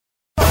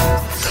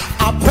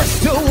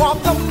to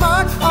walk the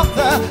mark of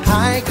the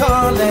high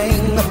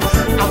calling.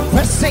 I'm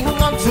pressing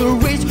on to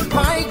reach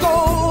my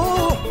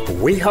goal.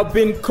 We have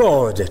been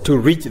called to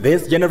reach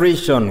this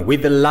generation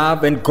with the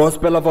love and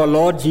gospel of our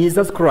Lord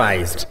Jesus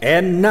Christ.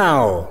 And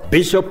now,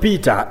 Bishop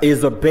Peter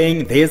is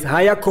obeying this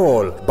higher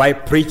call by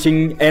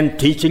preaching and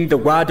teaching the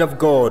Word of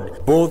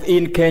God, both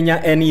in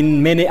Kenya and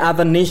in many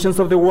other nations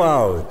of the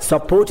world,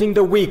 supporting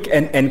the weak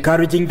and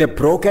encouraging the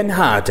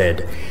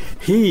brokenhearted.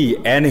 He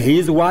and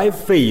his wife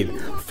Faith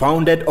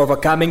founded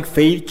Overcoming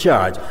Faith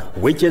Church,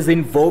 which is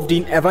involved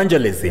in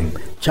evangelism,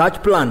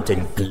 church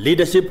planting,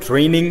 leadership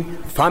training,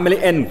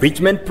 family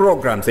enrichment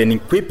programs, and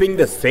equipping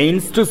the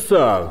saints to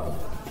serve.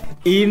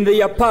 In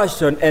their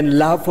passion and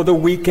love for the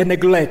weak and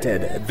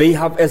neglected, they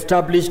have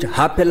established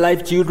Happy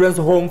Life Children's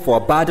Home for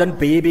abandoned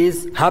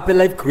babies, Happy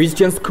Life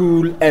Christian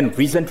School, and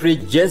recently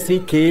Jesse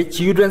K.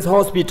 Children's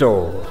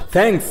Hospital.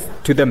 Thanks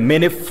to the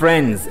many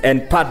friends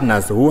and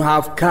partners who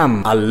have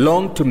come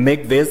along to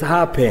make this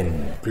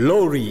happen.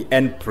 Glory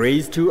and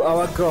praise to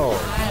our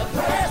God.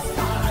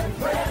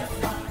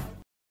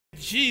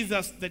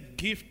 Jesus, the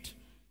gift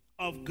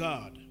of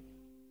God.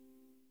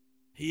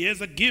 He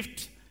is a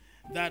gift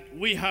that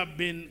we have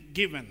been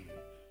given.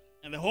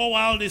 And the whole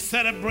world is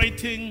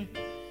celebrating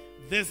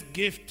this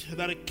gift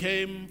that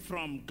came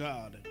from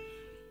God.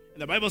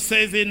 And the Bible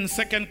says in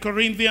 2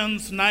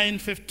 Corinthians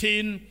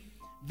 9:15,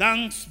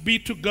 thanks be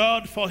to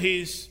God for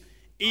his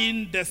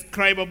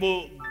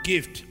indescribable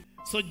gift.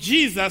 So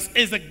Jesus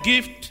is a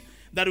gift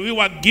that we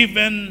were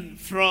given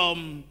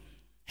from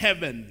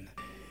heaven.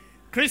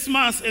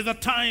 Christmas is a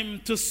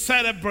time to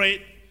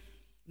celebrate,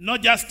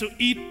 not just to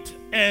eat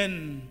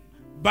and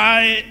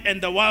buy,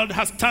 and the world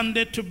has turned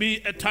it to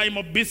be a time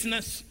of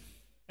business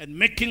and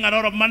making a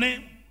lot of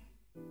money.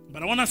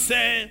 But I want to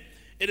say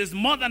it is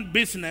more than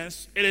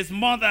business. It is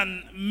more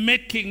than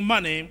making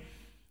money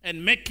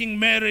and making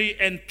merry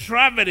and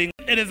traveling.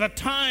 It is a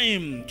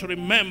time to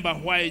remember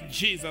why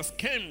Jesus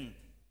came.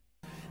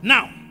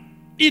 Now,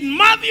 in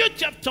Matthew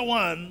chapter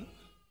 1,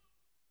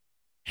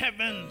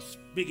 heaven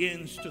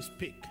begins to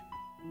speak.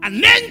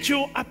 An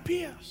angel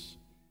appears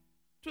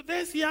to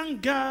this young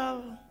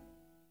girl,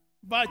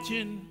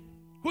 virgin,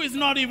 who is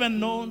not even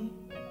known.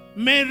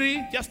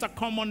 Mary, just a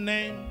common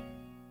name.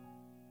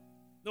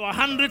 There were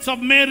hundreds of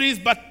Marys,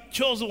 but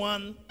chose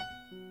one.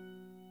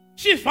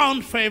 She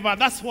found favor.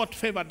 That's what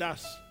favor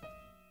does.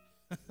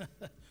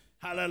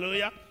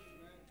 Hallelujah.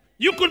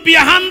 You could be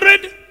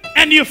 100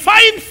 and you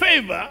find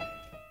favor.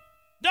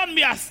 Don't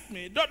ask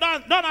me. Don't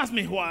ask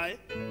me why.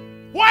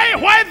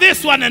 Why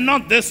this one and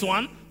not this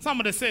one?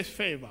 Somebody says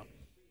favor.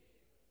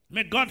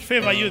 May God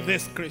favor you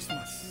this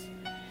Christmas.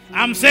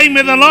 I'm saying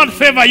may the Lord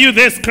favor you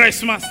this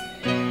Christmas.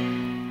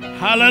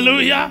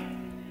 Hallelujah.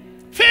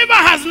 Favor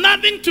has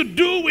nothing to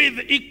do with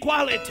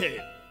equality.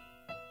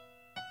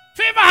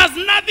 Favor has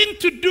nothing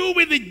to do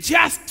with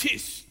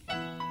justice.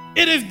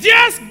 It is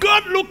just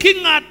God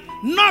looking at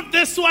not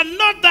this one,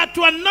 not that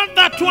one, not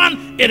that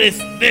one. It is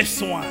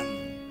this one.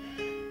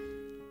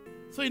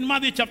 So in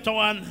Matthew chapter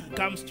 1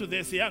 comes to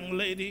this young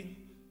lady,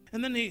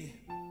 and then the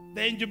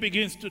angel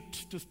begins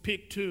to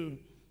speak to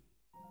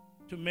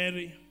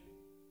Mary.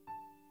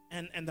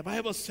 And the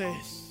Bible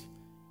says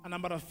a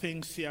number of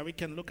things here. We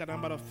can look at a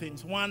number of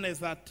things. One is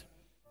that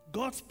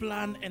God's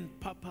plan and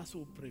purpose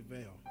will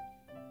prevail.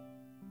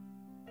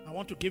 I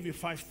want to give you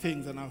 5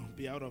 things and I'll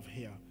be out of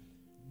here.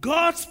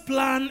 God's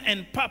plan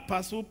and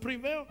purpose will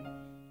prevail.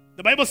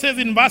 The Bible says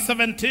in verse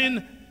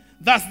 17,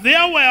 thus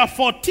there were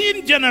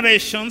 14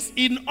 generations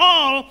in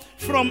all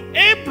from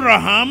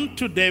Abraham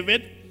to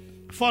David,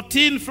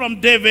 14 from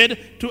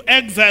David to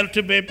exile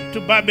to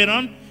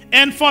Babylon,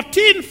 and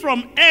 14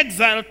 from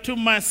exile to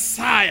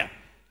Messiah.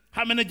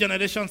 How many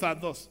generations are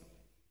those?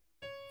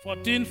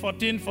 14.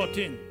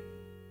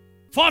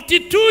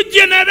 42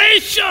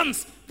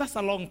 generations. That's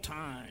a long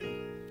time.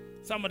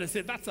 Somebody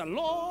say, that's a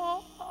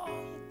long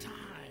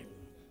time.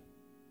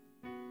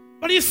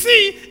 But you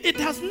see, it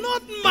does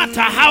not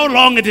matter how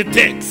long it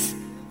takes.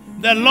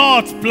 The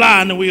Lord's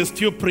plan will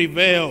still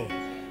prevail.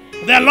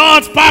 The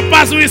Lord's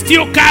purpose will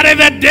still carry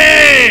the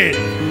day.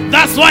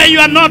 That's why you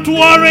are not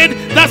worried.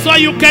 That's why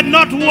you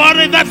cannot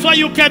worry. That's why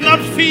you cannot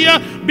fear.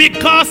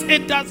 Because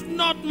it does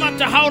not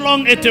matter how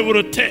long it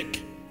will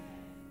take.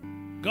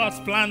 God's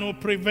plan will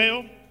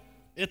prevail.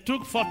 It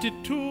took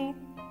 42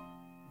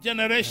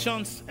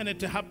 generations and it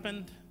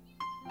happened.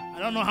 I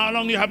don't know how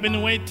long you have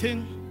been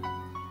waiting.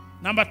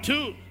 Number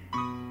 2,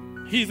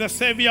 He's the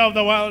Savior of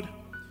the world.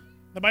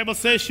 The Bible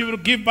says she will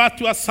give birth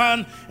to a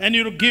son and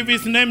he will give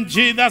his name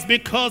Jesus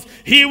because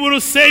he will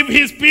save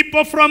his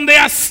people from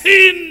their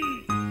sin.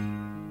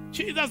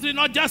 Jesus did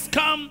not just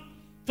come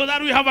so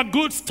that we have a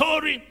good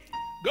story.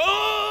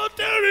 Go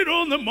tell it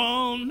on the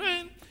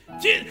mountain.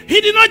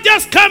 He did not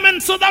just come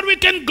and so that we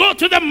can go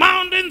to the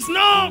mountains.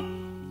 No.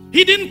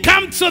 He didn't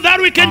come so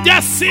that we can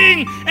just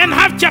sing and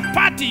have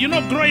chapati. You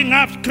know, growing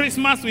up,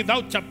 Christmas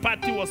without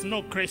chapati was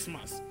no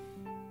Christmas.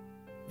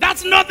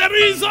 That's not the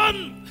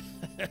reason.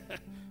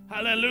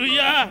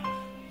 Hallelujah.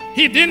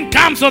 He didn't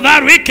come so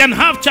that we can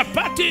have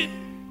chapati.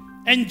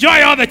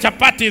 Enjoy all the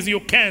chapatis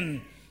you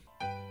can.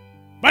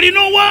 But you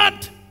know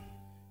what?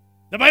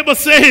 The Bible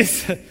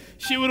says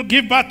she will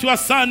give birth to a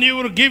son. You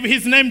will give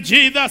his name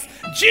Jesus.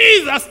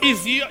 Jesus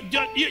is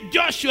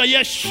Joshua.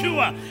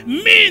 Yeshua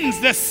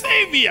means the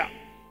Savior.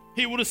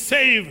 He will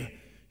save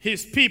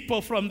his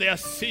people from their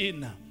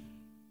sin.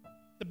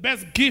 The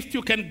best gift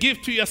you can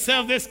give to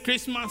yourself this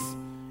Christmas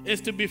is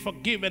to be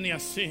forgiven your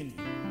sin.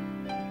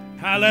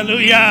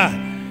 Hallelujah.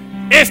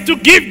 Is to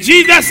give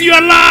Jesus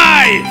your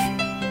life.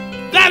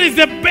 That is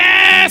the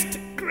best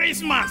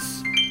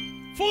Christmas.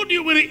 Food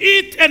you will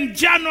eat in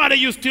January,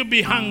 you still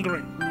be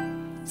hungry.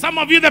 Some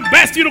of you, the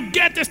best you'll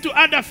get is to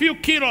add a few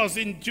kilos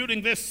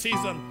during this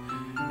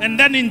season. And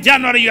then in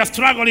January, you are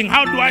struggling.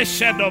 How do I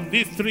shed off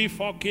these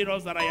 3-4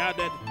 kilos that I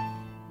added?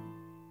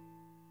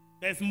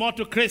 There's more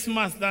to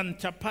Christmas than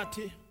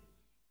chapati.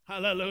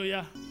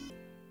 Hallelujah.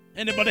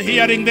 Anybody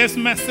hearing this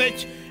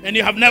message and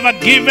you have never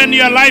given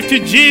your life to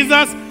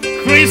Jesus?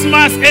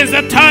 Christmas is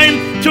the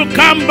time to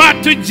come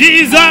back to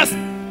Jesus.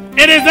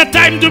 It is the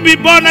time to be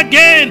born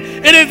again.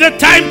 It is the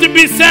time to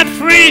be set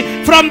free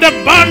from the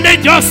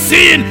bondage of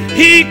sin.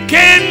 He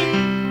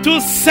came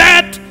to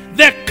set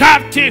the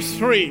captives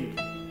free.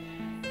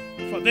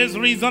 For this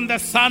reason, the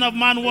Son of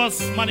Man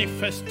was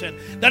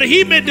manifested, that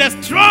he may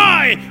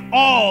destroy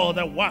all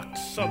the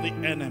works of the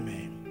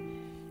enemy.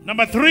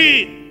 Number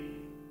 3,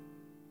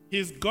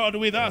 he's God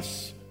with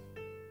us.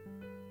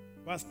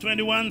 Verse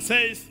 21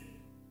 says,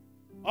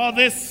 all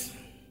this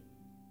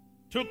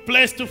took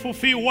place to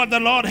fulfill what the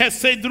Lord has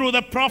said through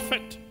the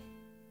prophet.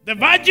 The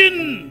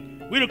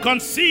virgin will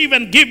conceive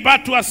and give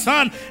birth to a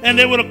son, and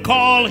they will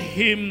call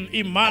him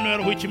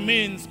Emmanuel, which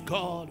means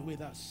God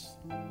with us.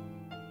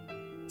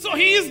 So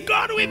he is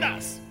God with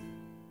us.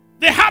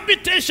 The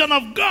habitation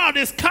of God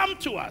is come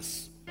to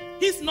us.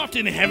 He's not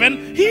in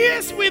heaven. He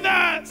is with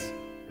us.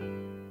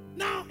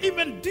 Now,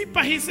 even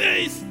deeper, he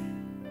says,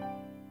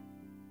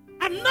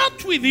 I'm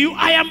not with you,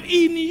 I am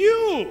in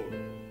you.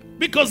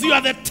 Because you are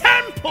the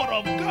temple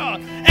of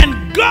God,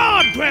 and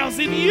God dwells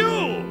in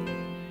you.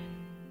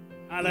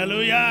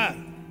 Hallelujah.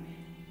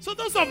 So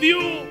those of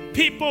you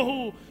people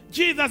who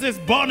Jesus is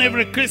born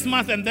every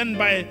Christmas, and then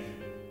by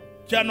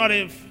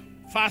January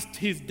 1st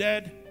he's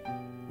dead,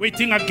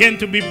 waiting again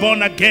to be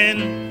born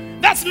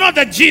again. That's not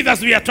the Jesus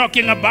we are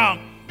talking about.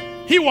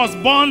 He was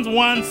born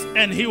once,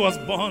 and he was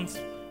born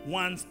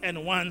once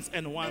and once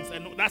and once,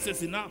 and that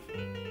is enough.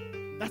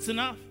 That's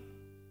enough.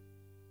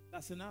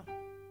 That's enough.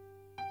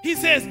 He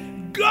says,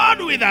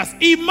 God with us.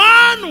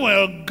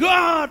 Emmanuel,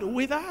 God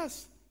with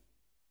us.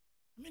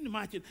 I mean,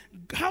 imagine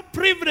how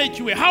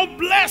privileged we are, how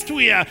blessed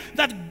we are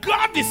that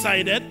God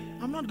decided,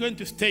 I'm not going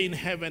to stay in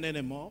heaven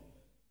anymore.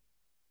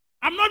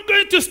 I'm not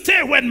going to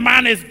stay when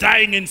man is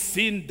dying in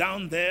sin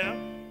down there.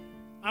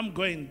 I'm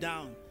going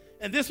down.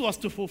 And this was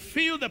to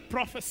fulfill the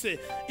prophecy,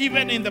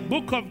 even in the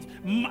book of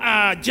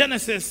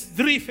Genesis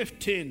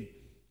 3:15.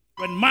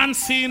 When man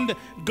sinned,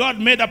 God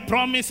made a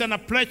promise and a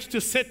pledge to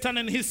Satan,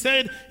 and he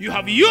said, you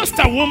have used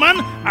a woman,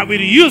 I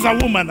will use a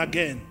woman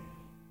again.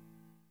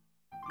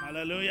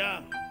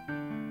 Hallelujah.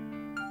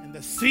 And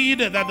the seed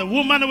that the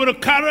woman will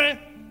carry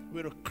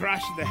will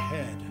crush the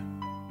head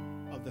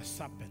of the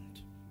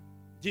serpent.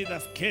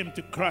 Jesus came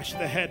to crush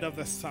the head of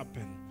the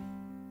serpent.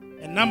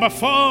 And number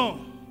 4,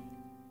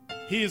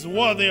 he is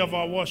worthy of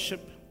our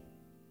worship.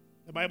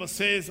 The Bible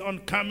says, on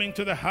coming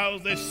to the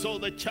house, they saw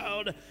the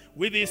child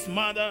with his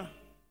mother,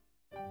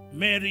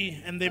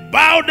 Mary, and they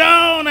bowed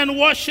down and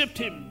worshipped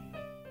him.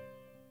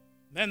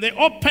 Then they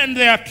opened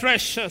their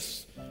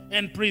treasures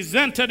and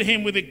presented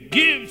him with the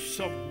gifts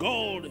of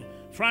gold,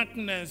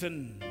 frankincense,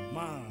 and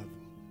myrrh.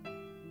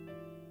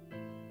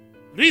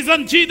 The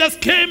reason Jesus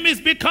came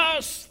is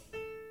because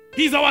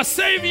he's our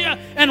Savior,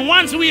 and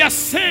once we are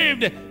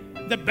saved,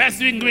 the best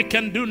thing we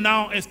can do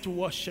now is to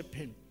worship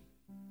him.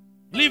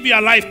 Live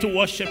your life to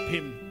worship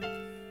him.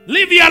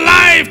 Live your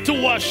life to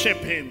worship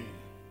him.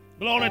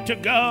 Glory to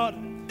God.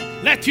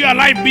 Let your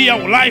life be a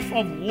life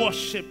of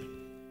worship.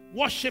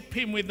 Worship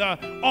him with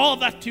all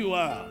that you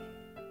are.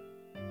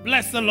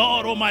 Bless the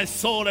Lord, O my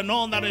soul, and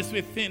all that is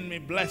within me.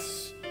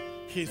 Bless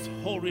his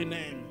holy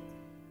name.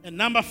 And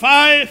number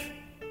 5,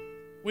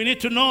 we need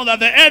to know that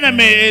the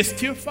enemy is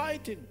still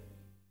fighting.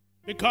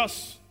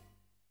 Because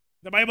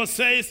the Bible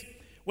says,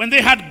 when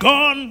they had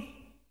gone,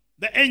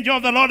 the angel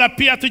of the Lord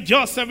appeared to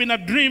Joseph in a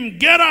dream.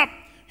 Get up,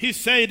 he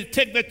said,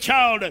 take the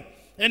child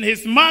and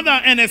his mother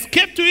and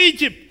escape to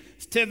Egypt.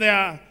 Stay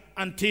there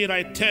until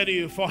I tell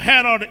you, for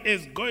Herod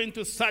is going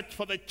to search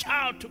for the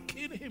child to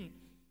kill him.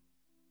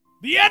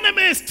 The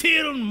enemy is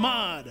still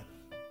mad,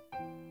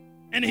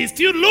 and he's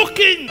still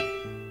looking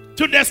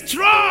to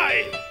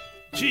destroy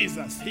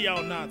Jesus here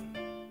on earth.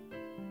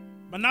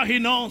 But now he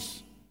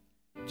knows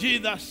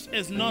Jesus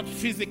is not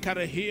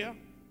physically here,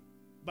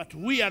 but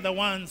we are the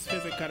ones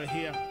physically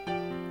here.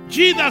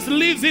 Jesus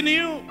lives in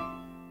you,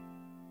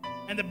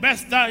 and the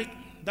best that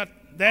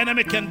the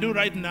enemy can do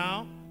right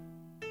now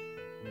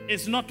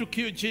is not to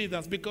kill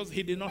Jesus, because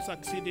he did not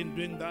succeed in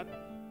doing that,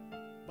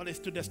 but it's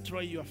to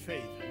destroy your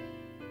faith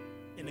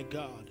in a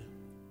God,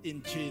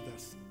 in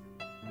Jesus.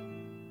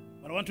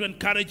 But I want to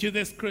encourage you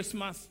this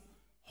Christmas,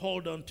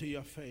 hold on to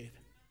your faith.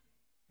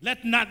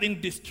 Let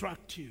nothing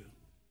distract you.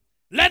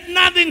 Let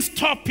nothing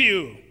stop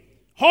you.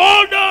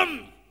 Hold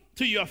on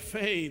to your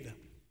faith.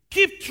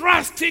 Keep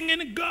trusting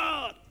in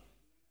God.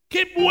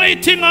 Keep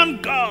waiting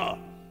on God.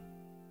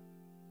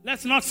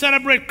 Let's not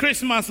celebrate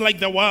Christmas like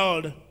the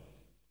world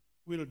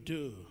will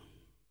do.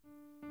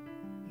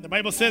 The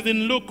Bible says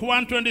in Luke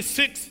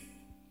 1:26,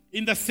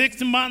 in the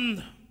 6th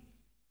month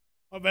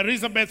of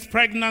Elizabeth's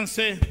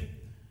pregnancy,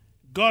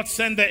 God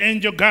sent the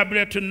angel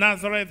Gabriel to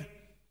Nazareth,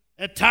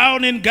 a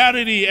town in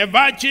Galilee, a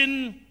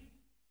virgin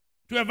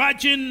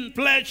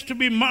pledged to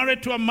be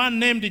married to a man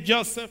named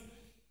Joseph,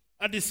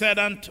 a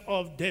descendant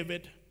of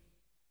David.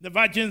 The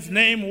virgin's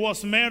name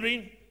was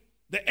Mary.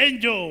 The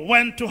angel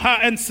went to her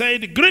and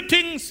said,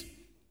 "Greetings,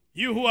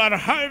 you who are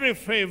highly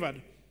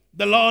favored.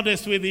 The Lord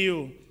is with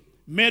you."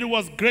 Mary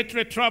was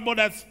greatly troubled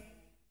at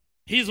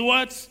his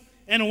words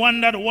and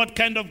wondered what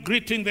kind of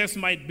greeting this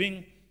might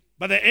be.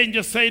 But the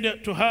angel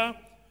said to her,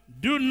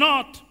 "Do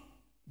not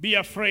be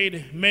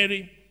afraid,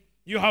 Mary.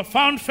 You have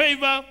found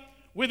favor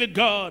with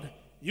God.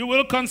 You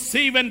will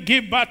conceive and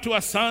give birth to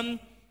a son,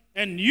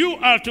 and you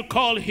are to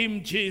call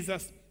him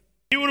Jesus.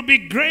 He will be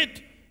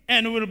great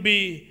and will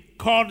be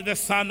called the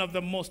Son of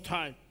the Most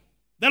High.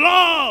 The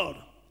Lord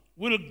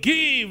will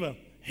give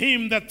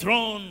him the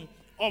throne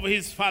of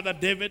his father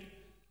David,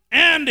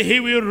 and he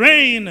will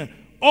reign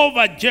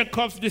over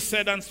Jacob's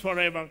descendants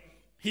forever.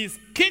 His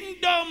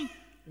kingdom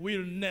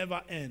will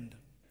never end."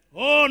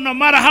 Oh, no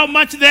matter how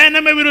much the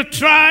enemy will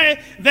try,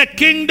 the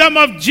kingdom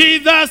of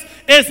Jesus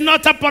is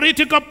not a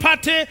political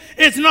party.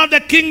 It's not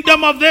the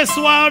kingdom of this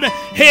world.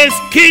 His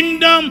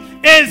kingdom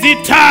is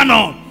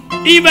eternal.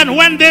 Even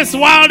when this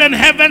world and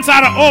heavens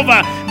are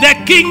over, the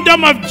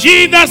kingdom of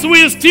Jesus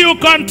will still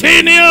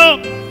continue.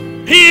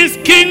 His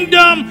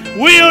kingdom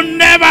will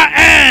never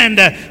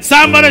end.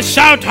 Somebody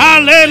shout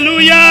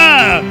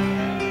hallelujah.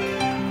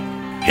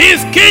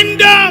 His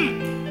kingdom.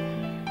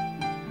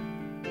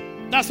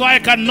 That's why I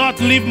cannot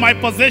leave my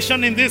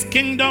position in this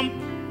kingdom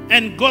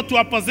and go to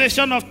a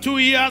position of 2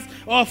 years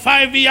or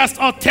 5 years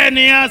or 10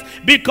 years,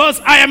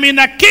 because I am in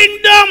a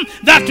kingdom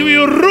that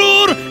will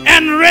rule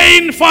and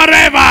reign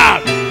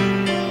forever.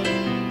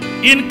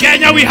 In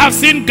Kenya, we have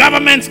seen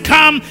governments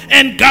come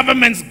and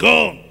governments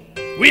go.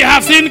 We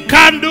have seen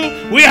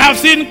Kandu, we have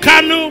seen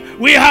Kanu,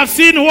 we have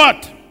seen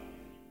what?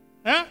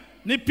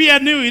 Ni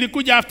PNU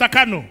ilikuja after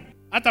Kanu.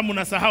 Hata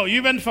munasahau, you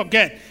even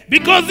forget.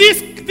 Because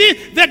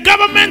the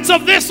governments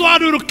of this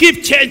world will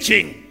keep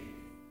changing.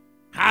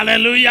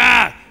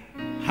 Hallelujah.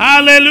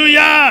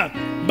 Hallelujah.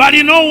 But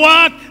you know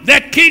what? The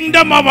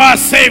kingdom of our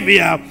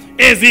Savior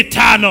is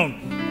eternal.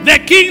 The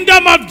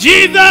kingdom of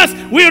Jesus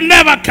will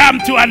never come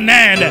to an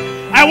end.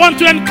 I want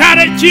to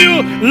encourage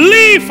you,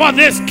 live for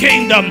this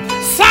kingdom.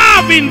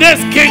 Serve in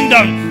this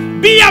kingdom.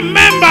 Be a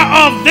member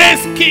of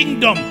this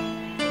kingdom.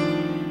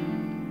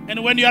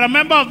 And when you are a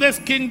member of this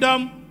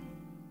kingdom,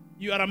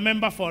 you are a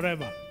member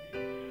forever.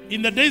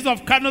 In the days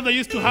of Kano, they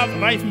used to have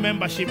life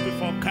membership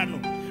before Kano.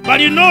 But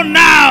you know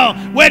now,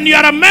 when you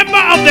are a member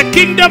of the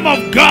kingdom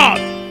of God,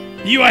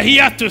 you are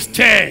here to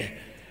stay.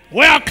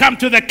 Welcome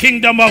to the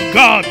kingdom of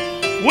God.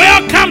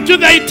 Welcome to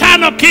the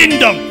eternal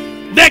kingdom.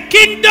 The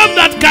kingdom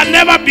that can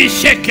never be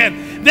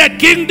shaken. The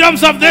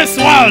kingdoms of this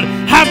world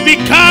have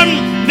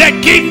become the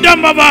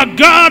kingdom of our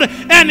God,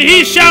 and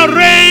he shall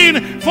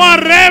reign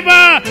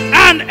forever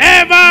and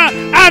ever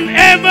and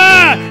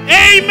ever.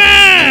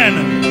 Amen.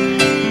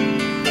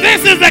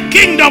 This is the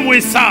kingdom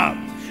we serve.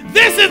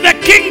 This is the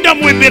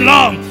kingdom we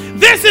belong.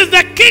 This is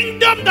the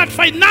kingdom that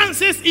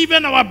finances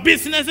even our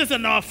businesses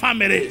and our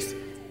families.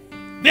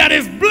 There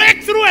is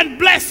breakthrough and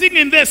blessing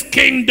in this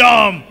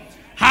kingdom.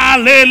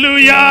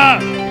 Hallelujah.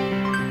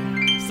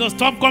 So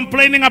stop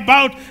complaining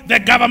about the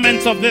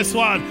governments of this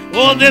world.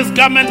 Oh, this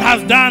government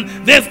has done,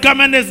 this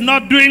government is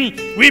not doing.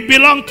 We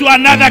belong to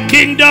another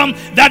kingdom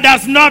that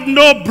does not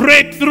know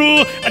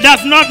breakthrough,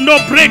 does not know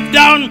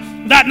breakdown,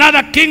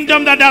 another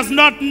kingdom that does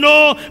not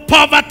know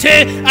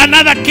poverty,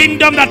 another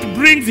kingdom that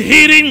brings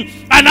healing,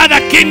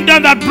 another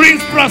kingdom that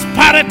brings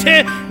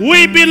prosperity.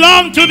 We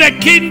belong to the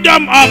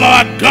kingdom of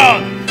our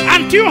God.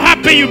 Aren't you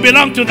happy you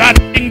belong to that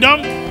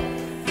kingdom?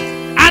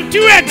 Aren't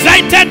you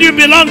excited you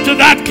belong to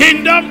that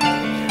kingdom?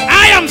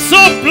 I am so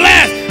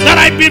blessed that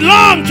I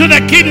belong to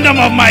the kingdom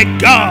of my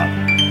God.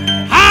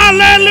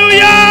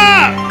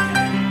 Hallelujah.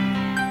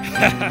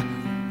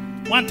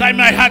 One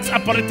time I heard a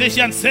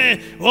politician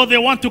say, oh, they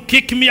want to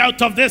kick me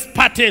out of this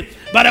party.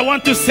 But I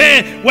want to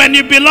say, when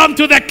you belong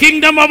to the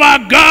kingdom of our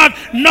God,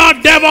 no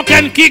devil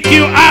can kick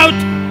you out.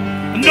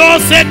 No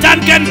Satan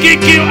can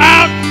kick you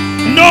out.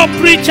 No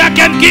preacher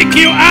can kick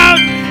you out.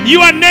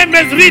 Your name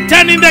is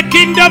written in the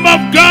kingdom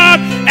of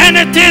God, and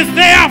it is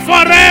there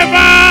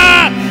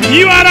forever.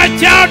 You are a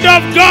child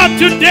of God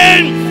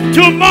today,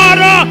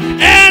 tomorrow,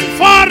 and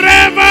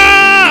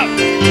forever.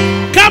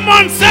 Come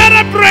on,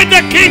 celebrate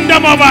the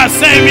kingdom of our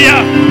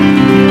Savior.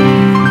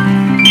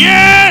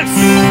 Yes.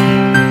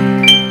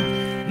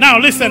 Now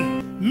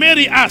listen,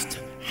 Mary asked,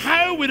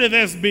 how will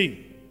this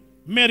be?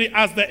 Mary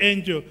asked the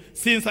angel,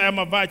 since I am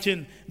a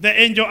virgin. The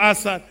angel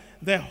answered,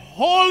 the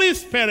Holy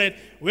Spirit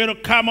will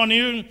come on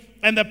you,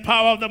 and the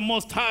power of the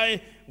Most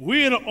High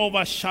will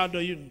overshadow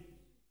you.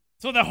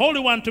 So the Holy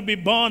One to be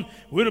born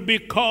will be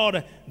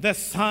called the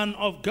Son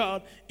of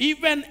God.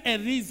 Even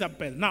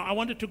Elizabeth. Now, I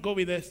wanted to go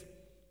with this.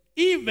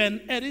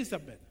 Even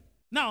Elizabeth.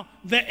 Now,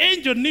 the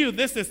angel knew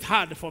this is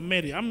hard for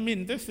Mary. I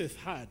mean, this is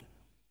hard.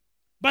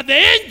 But the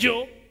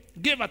angel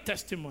gave a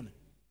testimony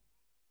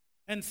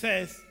and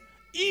says,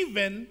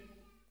 even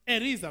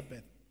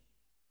Elizabeth.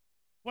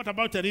 What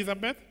about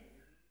Elizabeth?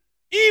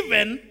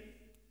 Even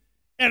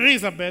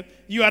Elizabeth,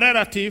 your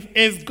relative,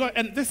 is God.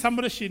 And this is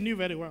somebody she knew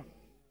very well.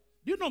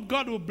 You know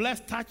God will bless,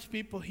 touch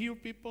people, heal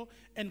people,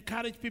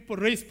 encourage people,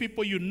 raise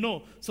people you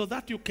know, so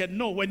that you can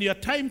know when your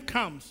time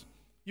comes,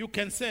 you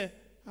can say,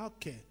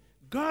 okay,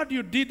 God,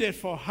 you did it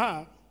for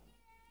her.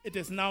 It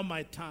is now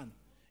my turn.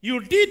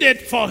 You did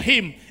it for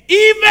him.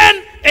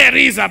 Even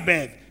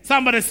Elizabeth.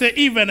 Somebody say,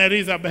 even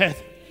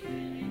Elizabeth.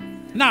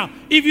 Now,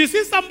 if you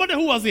see somebody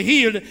who was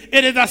healed,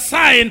 it is a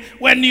sign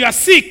when you are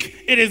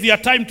sick, it is your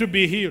time to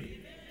be healed.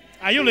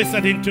 Are you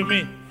listening to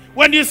me?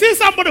 When you see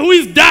somebody who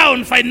is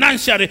down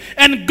financially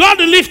and God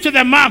lifts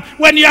them up,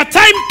 when your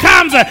time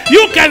comes,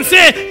 you can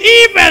say,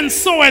 even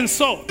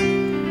so-and-so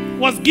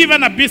was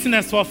given a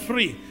business for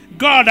free.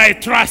 God, I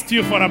trust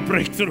you for a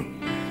breakthrough.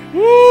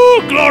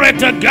 Woo, glory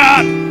to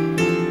God.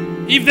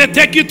 If they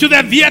take you to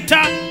the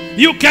theater,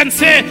 you can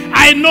say,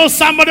 I know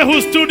somebody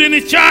who stood in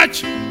the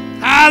church.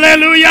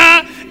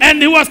 Hallelujah.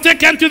 And he was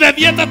taken to the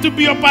theater to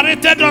be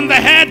operated on the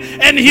head.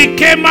 And he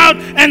came out.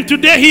 And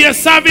today he is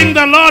serving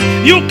the Lord.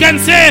 You can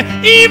say,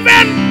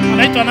 even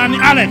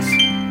Alex,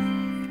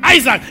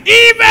 Isaac,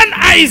 even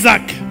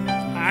Isaac.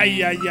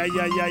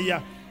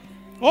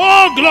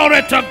 Oh,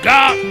 glory to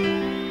God.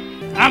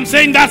 I'm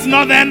saying that's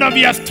not the end of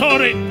your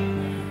story.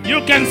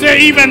 You can say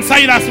even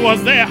Cyrus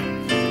was there,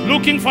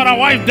 looking for a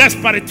wife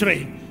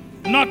desperately,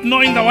 not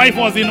knowing the wife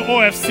was in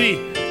OFC.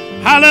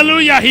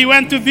 Hallelujah. He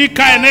went to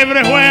Thika and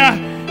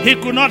everywhere. He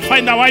could not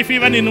find a wife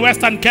even in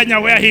Western Kenya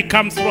where he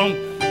comes from.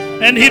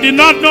 And he did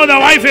not know the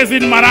wife is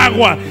in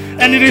Maragua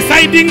and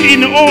residing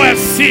in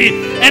OFC.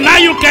 And now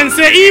you can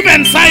say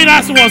even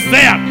Cyrus was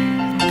there.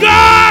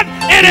 God,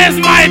 it is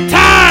my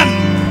turn.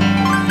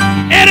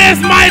 It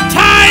is my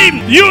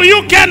time.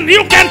 You can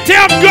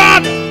tell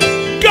God,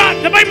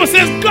 the Bible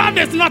says God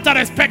is not a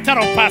respecter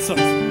of persons.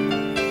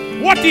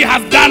 What he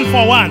has done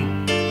for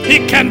one,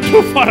 he can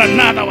do for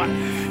another one.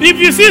 If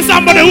you see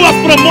somebody who was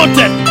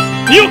promoted,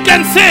 you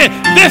can say,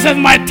 this is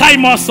my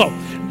time also.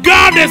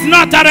 God is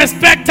not a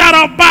respecter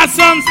of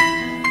persons.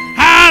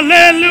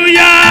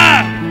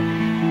 Hallelujah.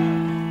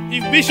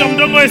 If Bishop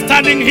Ndongo is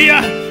standing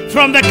here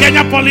from the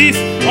Kenya police,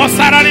 or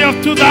salary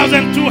of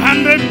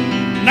 2,200,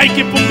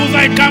 Nike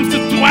Punguza, it comes to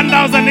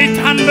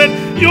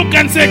 1,800, you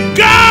can say,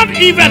 God,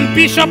 even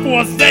Bishop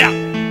was there.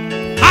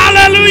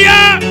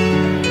 Hallelujah.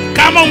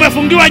 Kama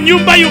umefungiwa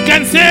nyumba, you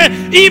can say,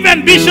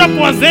 even Bishop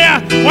was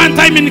there. One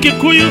time in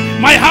Kikuyu,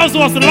 my house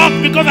was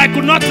locked because I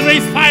could not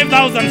raise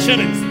 5,000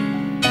 shillings.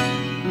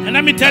 And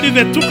let me tell you,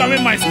 they took away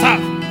my stuff,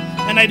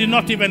 and I did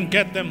not even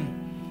get them.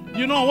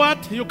 You know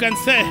what? You can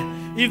say,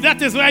 if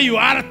that is where you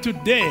are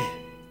today,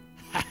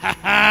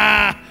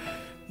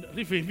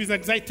 if he's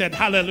excited,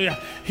 hallelujah.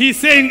 He's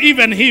saying,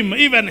 even him.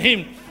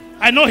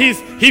 I know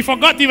he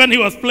forgot even he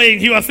was playing.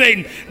 He was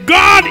saying,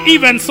 God,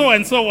 even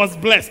so-and-so was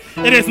blessed.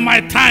 It is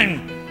my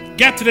time.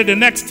 Get ready.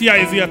 Next year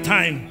is your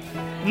time.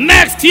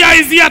 Next year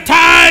is your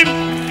time.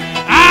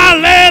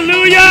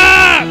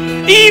 Hallelujah.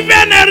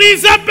 Even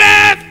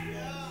Elizabeth.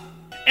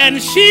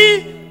 And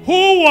she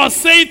who was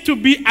said to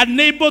be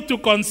unable to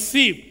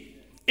conceive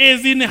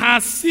is in her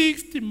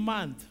 6th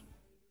month.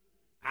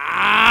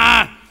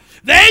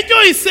 The angel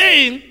is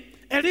saying,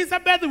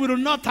 Elizabeth will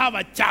not have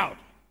a child.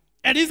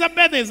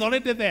 Elizabeth is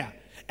already there.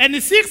 And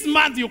in 6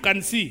 months you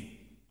can see.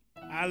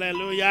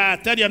 Hallelujah.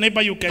 Tell your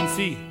neighbor you can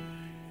see.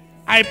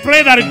 I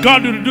pray that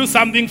God will do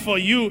something for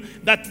you,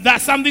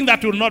 that's something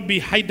that will not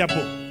be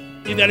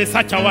hideable. If there is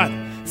such a word.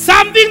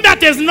 Something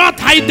that is not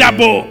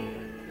hideable.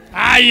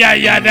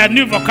 There are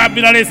new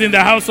vocabularies in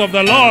the house of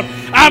the Lord.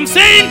 I'm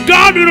saying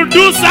God will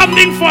do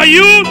something for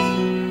you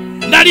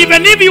that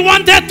even if you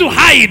wanted to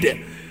hide,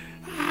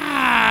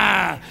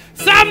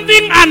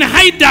 something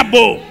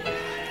unhideable.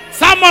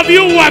 Some of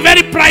you who are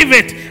very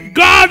private,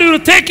 God will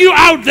take you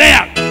out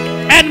there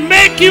and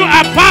make you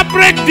a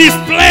public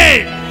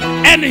display.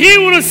 And he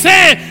will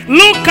say,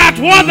 look at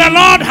what the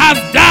Lord has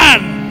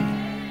done.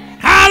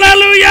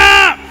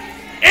 Hallelujah.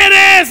 It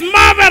is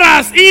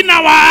marvelous in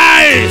our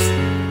eyes.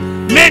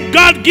 May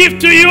God give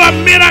to you a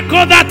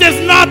miracle that is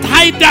not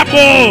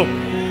hideable.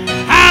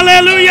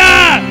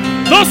 Hallelujah.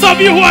 Those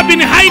of you who have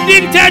been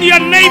hiding, tell your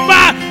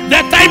neighbor,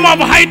 the time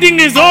of hiding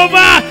is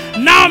over.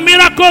 Now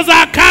miracles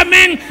are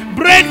coming.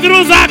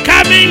 Breakthroughs are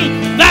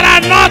coming that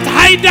are not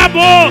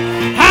hideable.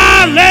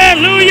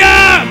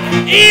 Hallelujah.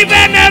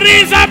 Even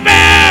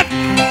Elizabeth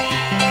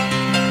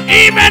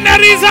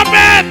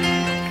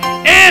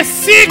is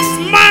 6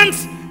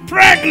 months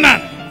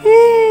pregnant.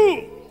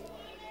 Ooh.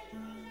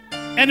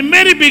 And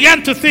Mary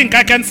began to think.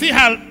 I can see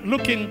her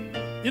looking.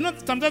 You know,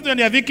 sometimes when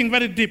you're thinking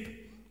very deep,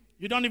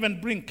 you don't even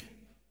blink.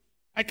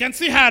 I can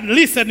see her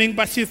listening,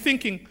 but she's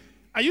thinking,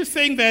 Are you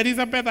saying the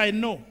Elizabeth I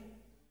know?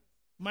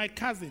 My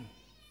cousin.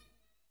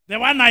 The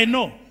one I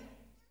know.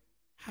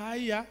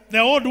 Hiya. The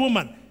old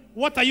woman.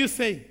 What are you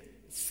saying?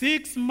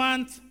 6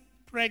 months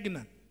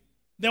pregnant.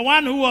 The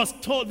one who was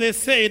told, they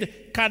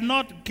said,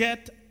 cannot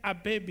get a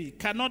baby,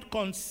 cannot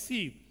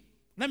conceive.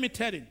 Let me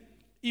tell you,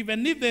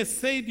 even if they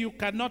said you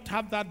cannot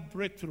have that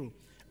breakthrough,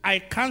 I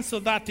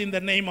cancel that in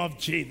the name of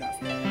Jesus.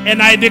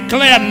 And I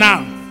declare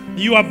now,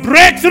 your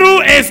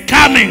breakthrough is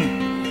coming.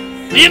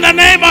 In the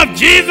name of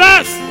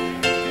Jesus.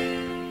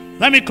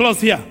 Let me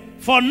close here.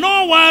 For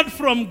no word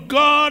from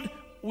God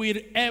will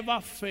ever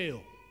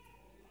fail.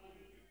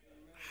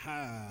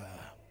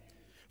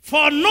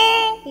 For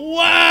no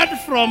word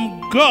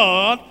from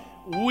God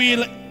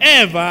will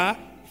ever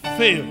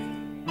fail.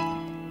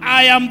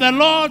 I am the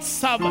Lord's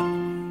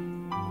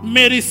servant.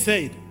 Mary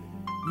said,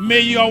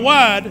 may your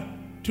word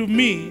to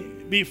me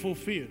be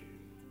fulfilled.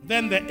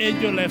 Then the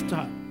angel left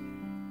her.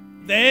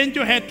 The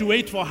angel had to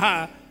wait for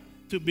her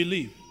to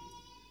believe.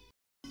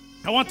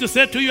 I want to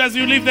say to you as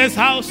you leave this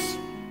house,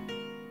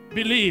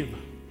 believe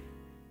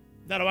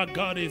that our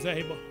God is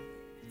able.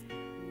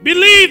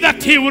 Believe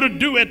that He will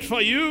do it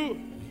for you.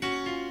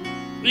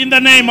 In the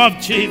name of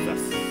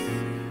Jesus.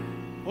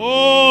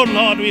 Oh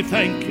Lord, we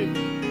thank you.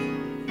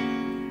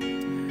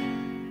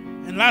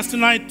 And last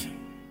night,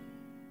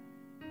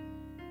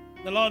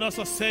 the Lord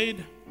also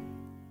said,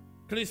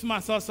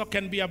 Christmas also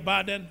can be a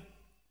burden,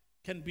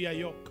 can be a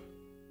yoke.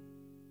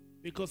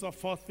 Because of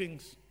 4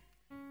 things.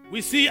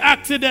 We see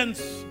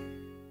accidents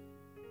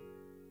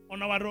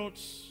on our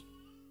roads.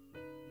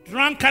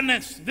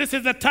 Drunkenness. This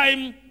is the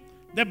time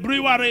the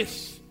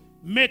breweries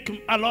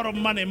make a lot of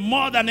money,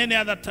 more than any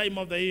other time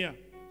of the year.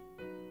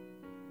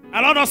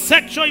 A lot of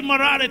sexual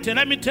immorality.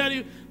 Let me tell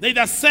you, there's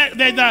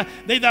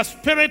the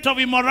spirit of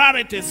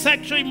immorality,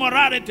 sexual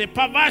immorality,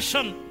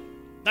 perversion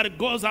that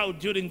goes out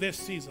during this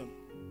season.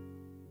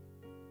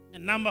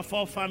 And number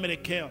 4, family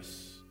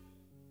chaos.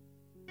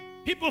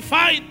 People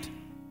fight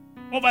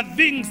over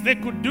things they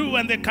could do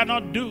and they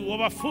cannot do,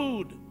 over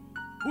food.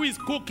 Who is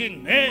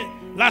cooking? Hey,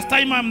 last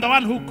time I'm the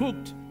one who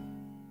cooked.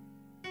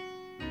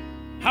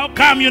 How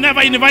come you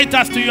never invite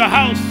us to your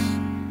house?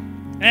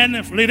 And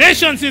if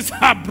relationships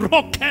are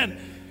broken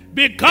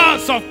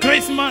because of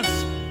Christmas,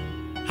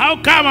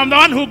 how come I'm the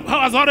one who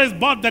has always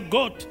bought the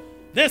goat?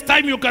 This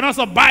time you can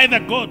also buy the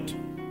goat.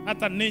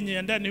 Hata ninyi,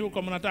 and then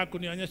huko mnataka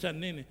kunionyesha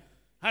nini?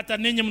 Hata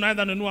ninyi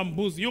mnaenda nunua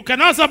mbuzi. You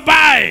can also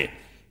buy.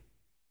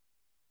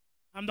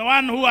 I'm the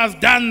one who has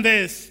done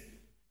this.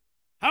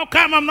 How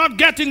come I'm not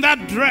getting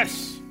that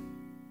dress?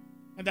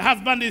 And the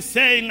husband is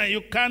saying,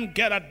 you can't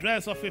get a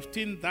dress of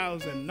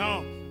 15,000.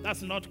 No,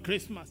 that's not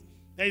Christmas.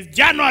 There is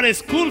January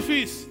school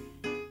fees.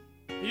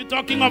 You're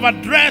talking of a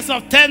dress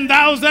of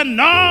 10,000?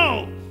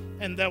 No.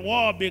 And the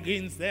war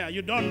begins there.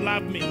 You don't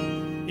love me.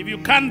 If you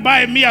can't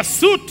buy me a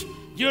suit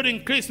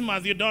during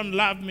Christmas, you don't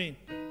love me.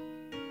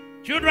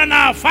 Children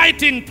are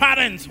fighting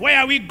parents. Where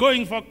are we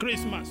going for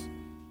Christmas?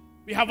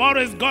 We have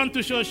always gone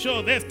to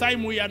show. This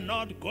time we are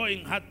not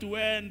going.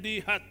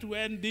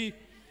 Hatuendi.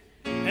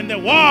 And the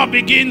war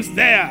begins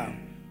there.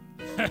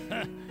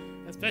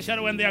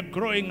 Especially when they are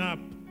growing up.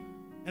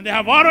 And they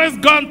have always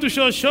gone to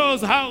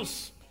Shosho's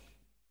house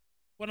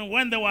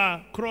when they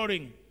were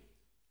crowing.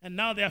 And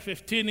now they are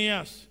 15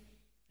 years.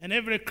 And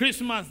every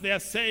Christmas they are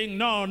saying,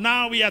 no,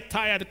 now we are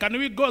tired. Can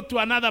we go to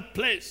another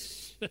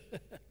place?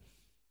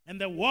 And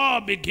the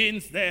war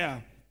begins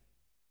there.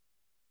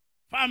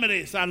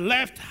 Families are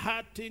left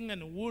hurting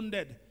and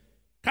wounded.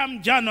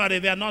 Come January,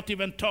 they are not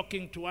even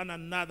talking to one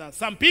another.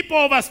 Some people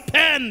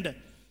overspend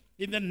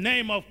in the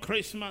name of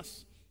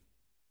Christmas.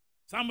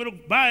 Some will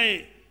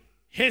buy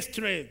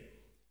history,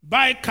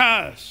 buy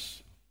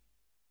cars,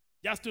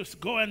 just to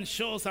go and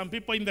show. Some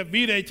people in the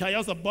village, I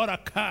also bought a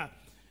car.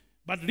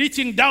 But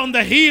reaching down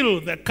the hill,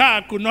 the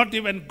car could not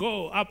even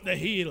go up the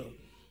hill.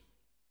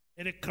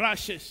 And it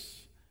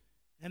crashes.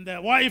 And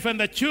the wife and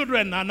the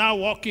children are now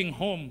walking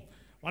home.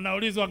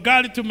 Wanaulizwa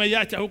gari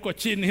tumeyacha huko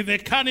chini. They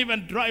can't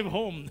even drive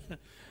home.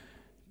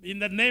 In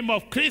the name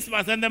of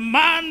Christmas. And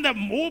the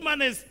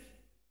woman is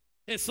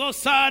so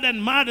sad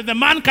and mad. The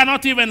man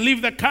cannot even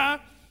leave the car.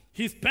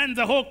 He spends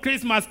the whole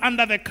Christmas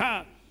under the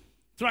car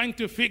trying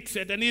to fix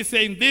it. And he's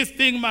saying, this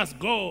thing must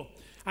go.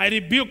 I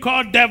rebuke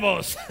all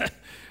devils.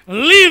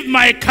 Leave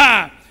my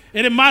car.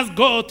 It must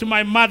go to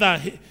my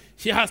mother.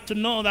 She has to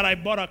know that I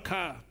bought a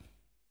car.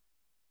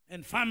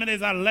 And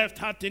families are left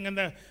hurting.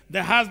 And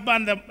the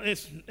husband,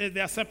 they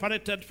are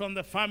separated from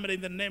the family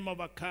in the name of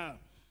a car.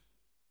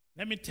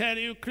 Let me tell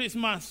you,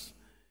 Christmas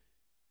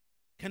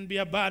can be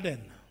a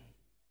burden.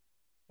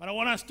 But I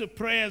want us to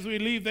pray as we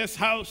leave this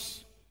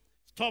house,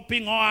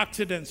 stopping all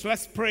accidents.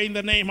 Let's pray in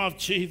the name of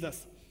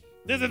Jesus.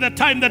 This is the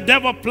time the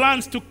devil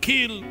plans to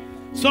kill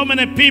so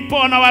many people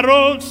on our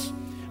roads.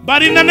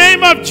 But in the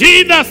name of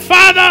Jesus,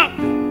 Father,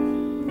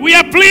 we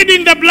are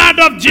pleading the blood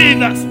of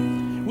Jesus.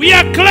 We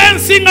are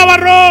cleansing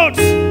our roads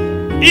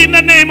in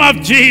the name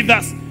of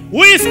Jesus.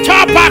 We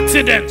stop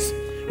accidents.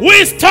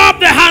 We stop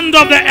the hand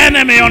of the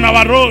enemy on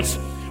our roads.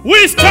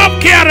 We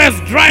stop careless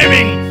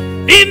driving.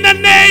 In the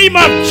name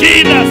of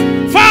Jesus.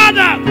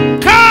 Father,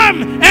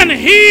 come and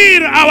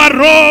heal our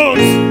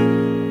roads.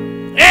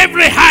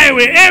 Every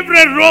highway,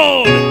 every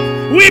road.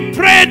 We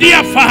pray,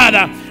 dear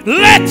Father,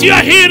 let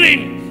your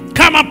healing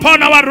come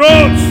upon our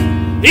roads.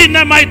 In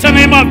the mighty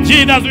name of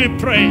Jesus, we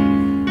pray.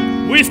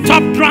 We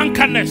stop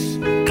drunkenness.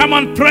 Come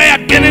on, pray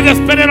against the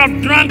spirit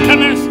of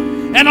drunkenness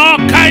and all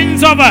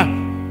kinds of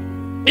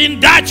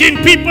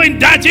people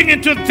indulging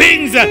into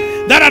things that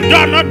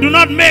do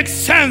not make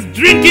sense,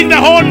 drinking the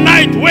whole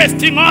night,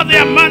 wasting all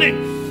their money.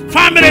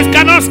 Families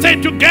cannot stay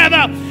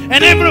together,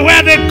 and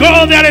everywhere they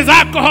go there is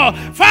alcohol.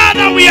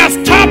 Father, we are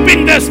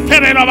stopping the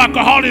spirit of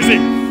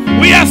alcoholism.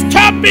 We are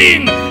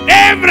stopping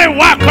every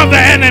work of the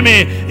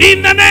enemy.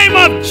 In the name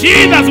of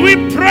Jesus, we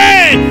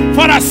pray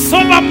for a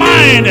sober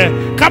mind.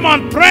 Come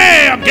on,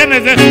 pray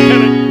against the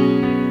spirit.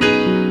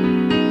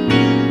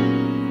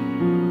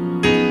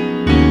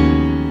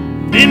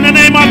 In the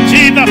name of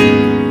Jesus,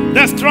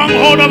 the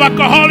stronghold of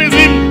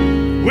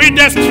alcoholism, we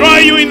destroy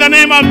you in the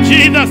name of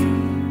Jesus.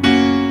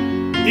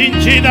 In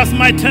Jesus'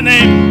 mighty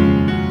name.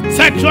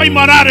 Sexual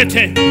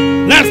immorality,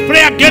 let's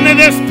pray against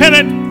the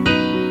spirit.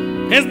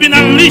 Has been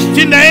unleashed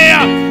in the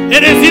air.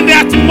 It is in the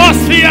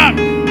atmosphere.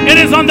 It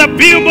is on the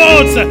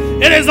billboards.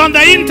 It is on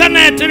the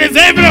internet. It is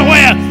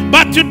everywhere.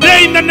 But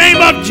today, in the name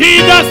of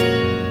Jesus,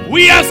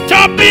 we are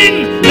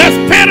stopping the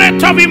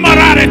spirit of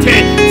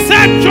immorality,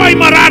 sexual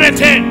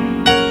immorality.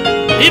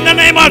 In the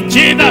name of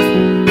Jesus,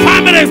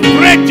 families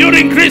break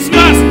during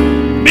Christmas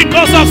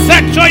because of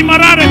sexual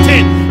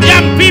immorality.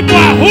 Young people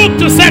are hooked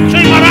to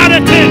sexual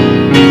immorality.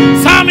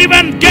 Some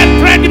even get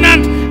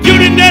pregnant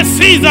during this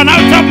season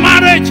out of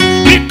marriage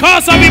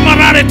because of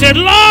immorality.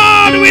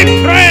 Lord, we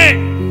pray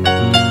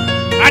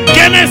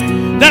against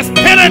the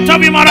spirit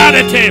of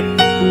immorality,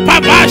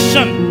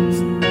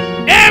 perversion,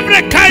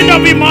 every kind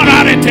of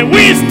immorality.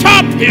 We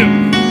stop you,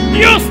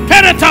 you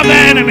spirit of the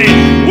enemy.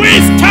 We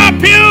stop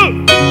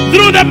you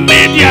through the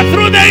media,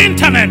 through the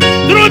internet,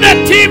 through the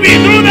TV,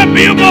 through the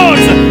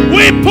billboards.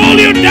 We pull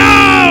you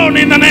down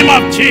in the name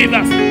of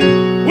Jesus.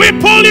 We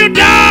pull you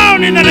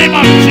down in the name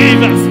of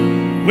Jesus.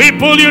 We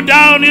pull you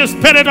down, you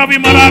spirit of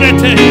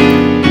immorality.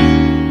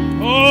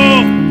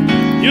 Oh,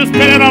 you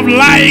spirit of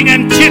lying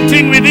and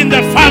cheating within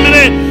the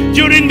family.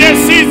 During this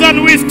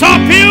season, we stop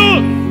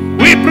you.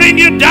 We bring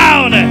you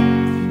down.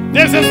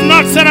 This is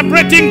not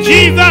celebrating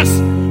Jesus.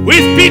 We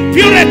speak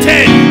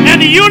purity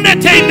and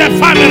unity in the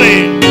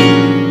family.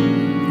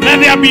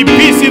 Let there be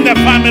peace in the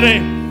family.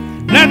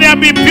 Let there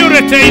be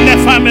purity in the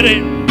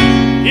family.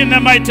 In the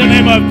mighty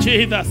name of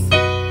Jesus.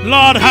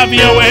 Lord, have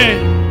your way.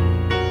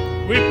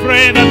 We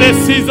pray that this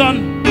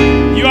season,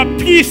 your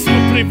peace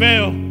will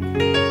prevail.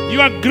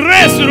 Your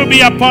grace will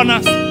be upon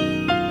us.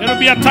 It will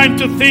be a time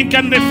to think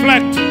and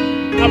reflect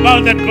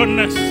about the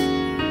goodness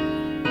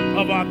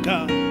of our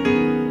God.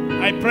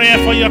 I pray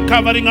for your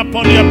covering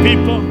upon your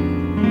people.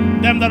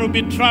 Them that will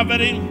be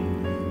traveling,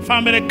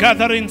 family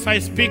gatherings, I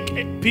speak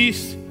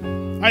peace.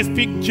 I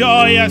speak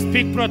joy. I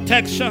speak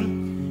protection.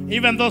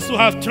 Even those who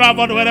have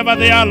traveled wherever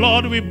they are,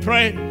 Lord, we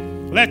pray.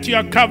 Let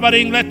your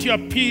covering, let your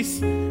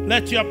peace,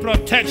 let your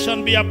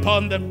protection be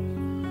upon them.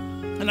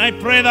 And I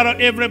pray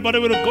that everybody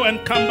will go and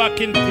come back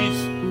in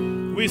peace.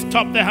 We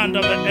stop the hand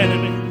of the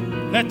enemy.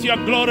 Let your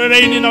glory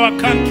reign in our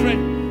country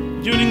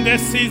during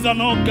this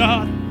season, oh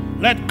God.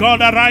 Let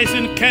God arise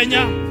in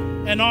Kenya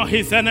and all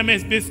his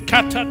enemies be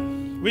scattered.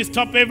 We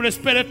stop every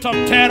spirit of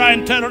terror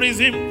and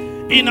terrorism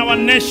in our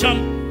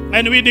nation.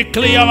 And we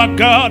declare, our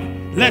God,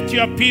 let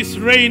your peace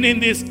reign in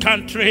this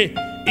country.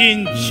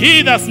 In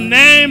Jesus'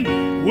 name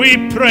we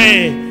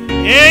pray.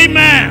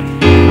 Amen.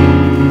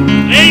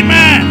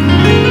 Amen.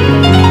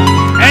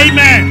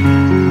 Amen.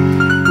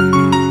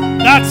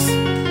 That's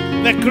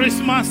the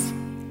Christmas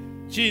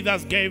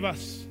Jesus gave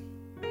us.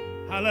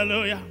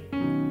 Hallelujah.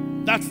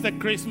 That's the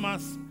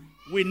Christmas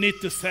we need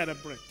to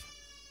celebrate.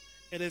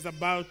 It is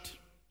about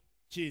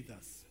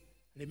Jesus.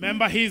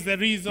 Remember, he's the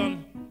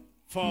reason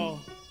for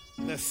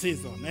the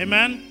season.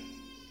 Amen.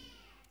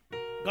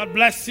 God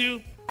bless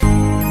you.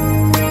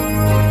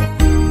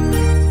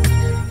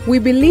 We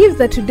believe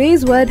that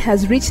today's word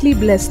has richly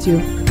blessed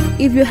you.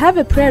 If you have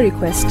a prayer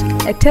request,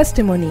 a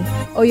testimony,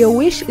 or your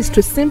wish is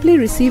to simply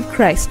receive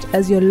Christ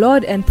as your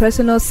Lord and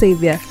personal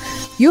Savior,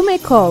 you may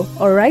call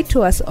or write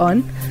to us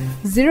on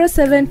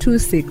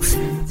 0726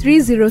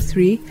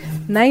 303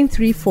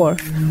 934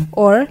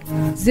 or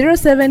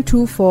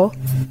 0724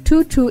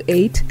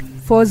 228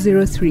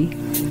 403.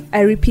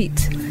 I repeat,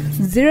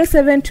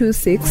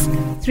 0726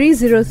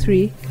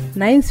 303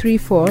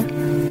 934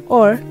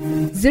 or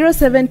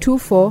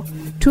 0724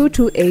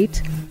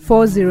 228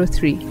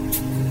 403.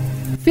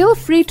 Feel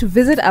free to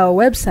visit our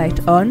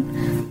website on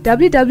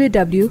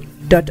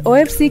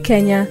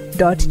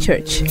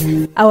www.ofckenya.church,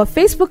 our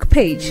Facebook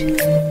page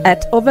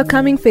at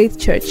Overcoming Faith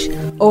Church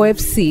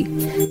OFC,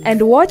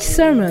 and watch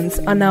sermons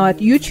on our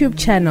YouTube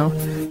channel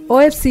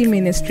OFC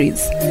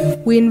Ministries.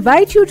 We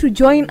invite you to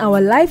join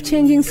our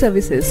life-changing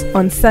services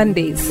on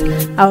Sundays.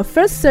 Our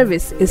first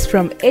service is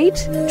from 8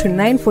 to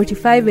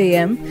 9:45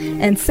 a.m.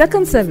 and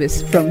second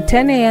service from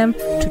 10 a.m.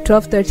 to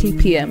 12:30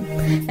 p.m.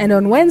 and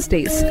on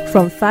Wednesdays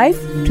from 5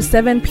 to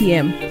 7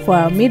 p.m. for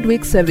our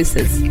midweek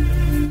services.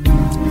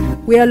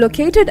 We are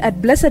located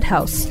at Blessed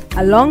House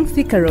along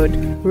Thika Road,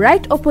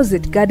 right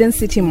opposite Garden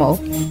City Mall.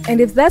 And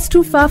if that's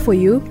too far for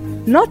you,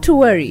 not to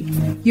worry.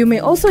 You may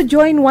also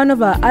join one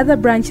of our other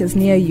branches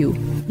near you,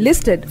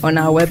 listed on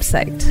our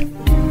website.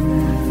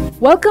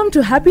 Welcome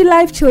to Happy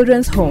Life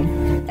Children's Home,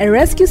 a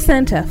rescue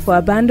center for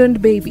abandoned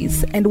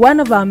babies and one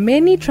of our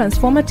many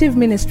transformative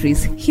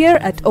ministries here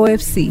at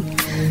OFC.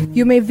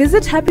 You may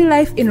visit Happy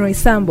Life in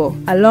Roysambo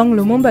along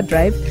Lumumba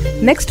Drive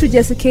next to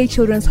Jesse K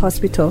Children's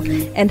Hospital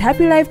and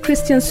Happy Life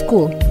Christian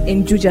School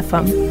in Juja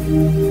Farm.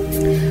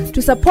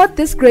 To support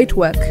this great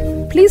work,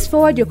 please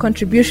forward your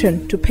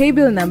contribution to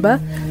paybill number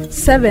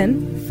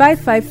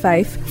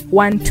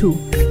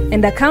 755512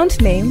 and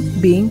account name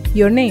being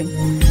your name.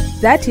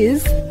 That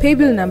is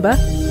paybill number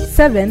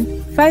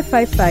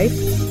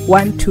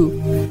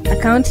 755512,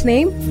 account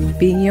name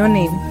being your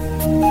name.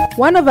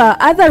 One of our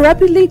other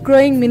rapidly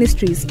growing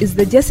ministries is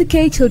the Jesse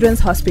K Children's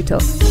Hospital.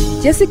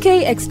 Jesse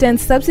K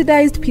extends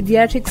subsidized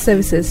pediatric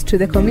services to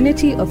the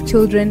community of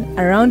children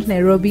around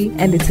Nairobi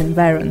and its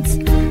environs.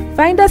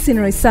 Find us in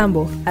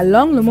Roysambo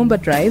along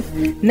Lumumba Drive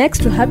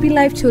next to Happy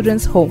Life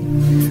Children's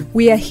Home.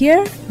 We are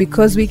here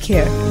because we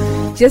care.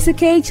 Jesse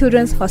K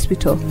Children's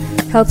Hospital,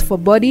 health for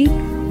body,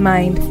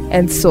 mind,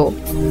 and soul.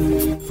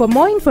 For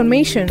more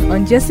information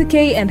on Jesse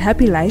K and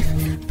Happy Life,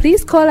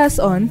 please call us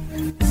on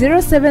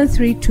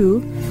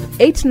 0732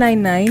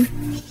 899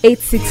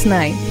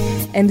 869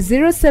 and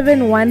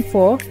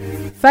 0714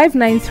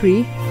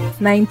 593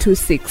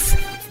 926.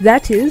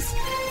 That is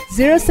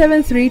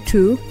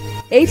 0732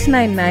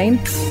 899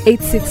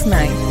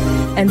 869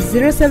 and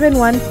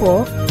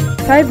 0714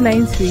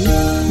 593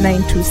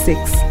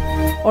 926.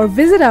 Or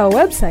visit our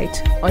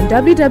website on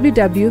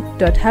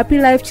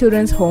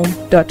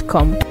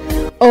www.happylifechildrenshome.com.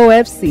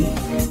 OFC,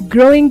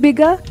 growing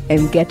bigger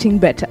and getting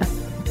better.